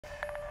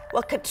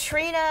Well,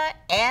 Katrina,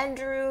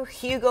 Andrew,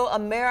 Hugo,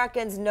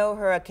 Americans know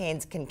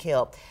hurricanes can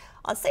kill.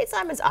 On St.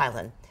 Simon's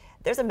Island,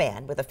 there's a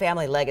man with a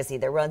family legacy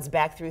that runs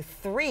back through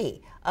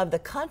 3 of the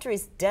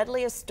country's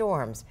deadliest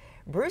storms.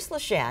 Bruce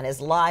LaShan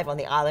is live on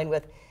the island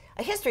with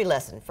a history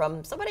lesson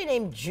from somebody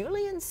named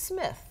Julian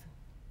Smith.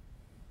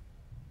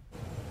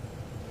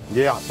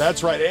 Yeah,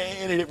 that's right.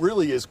 And it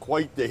really is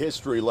quite the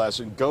history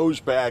lesson. Goes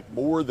back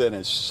more than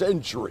a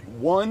century,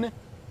 one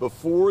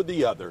before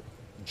the other.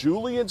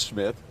 Julian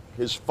Smith,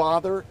 his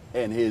father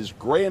and his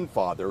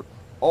grandfather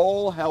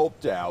all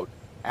helped out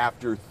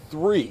after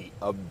 3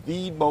 of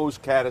the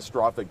most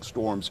catastrophic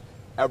storms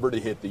ever to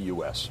hit the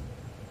U.S.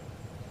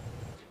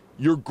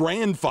 Your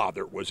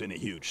grandfather was in a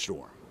huge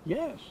storm.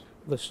 Yes.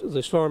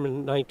 The storm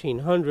in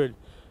 1900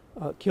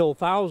 killed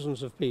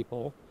thousands of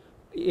people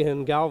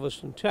in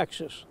Galveston,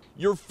 Texas.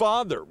 Your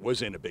father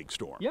was in a big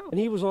storm. Yeah. And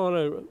he was on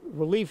a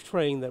relief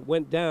train that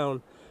went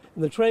down,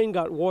 and the train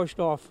got washed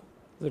off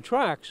the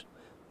tracks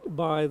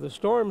by the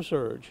storm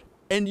surge.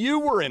 And you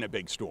were in a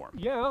big storm.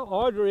 Yeah,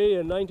 Audrey,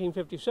 in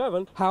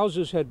 1957,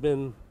 houses had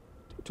been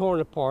torn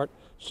apart.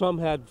 Some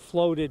had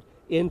floated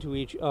into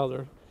each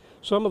other.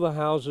 Some of the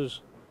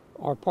houses,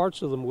 or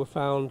parts of them, were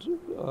found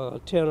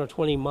 10 or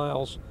 20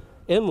 miles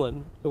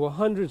inland. There were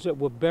hundreds that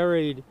were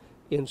buried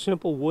in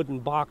simple wooden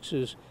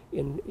boxes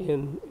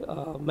in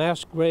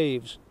mass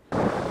graves.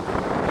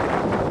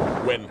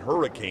 When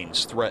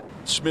hurricanes threatened,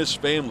 Smith's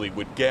family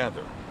would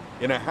gather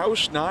in a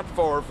house not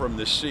far from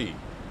the sea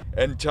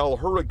and tell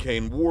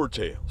hurricane war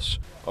tales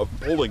of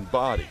pulling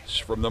bodies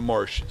from the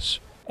marshes.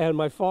 And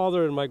my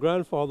father and my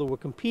grandfather were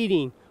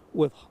competing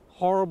with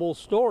horrible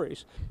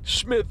stories.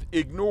 Smith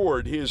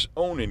ignored his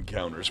own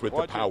encounters with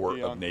the power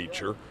of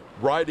nature,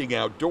 riding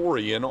out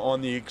Dorian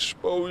on the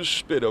exposed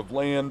spit of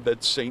land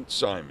that's St.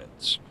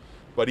 Simon's.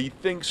 But he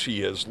thinks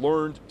he has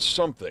learned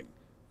something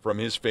from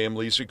his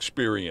family's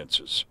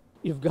experiences.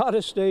 You've got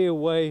to stay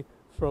away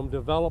from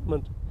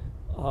development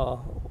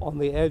on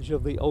the edge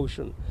of the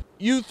ocean.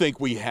 You think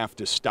we have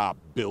to stop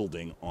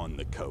building on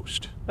the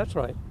coast? That's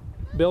right.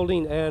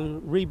 Building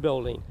and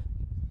rebuilding.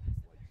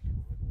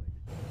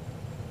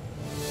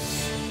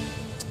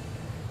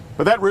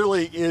 But that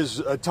really is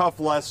a tough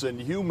lesson.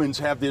 Humans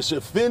have this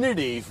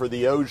affinity for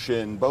the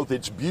ocean, both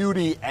its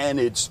beauty and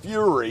its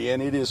fury,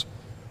 and it is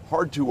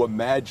hard to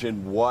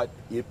imagine what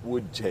it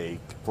would take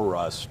for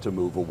us to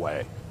move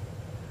away.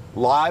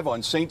 Live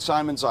on St.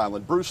 Simon's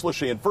Island, Bruce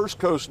LaShan, First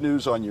Coast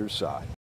News on your side.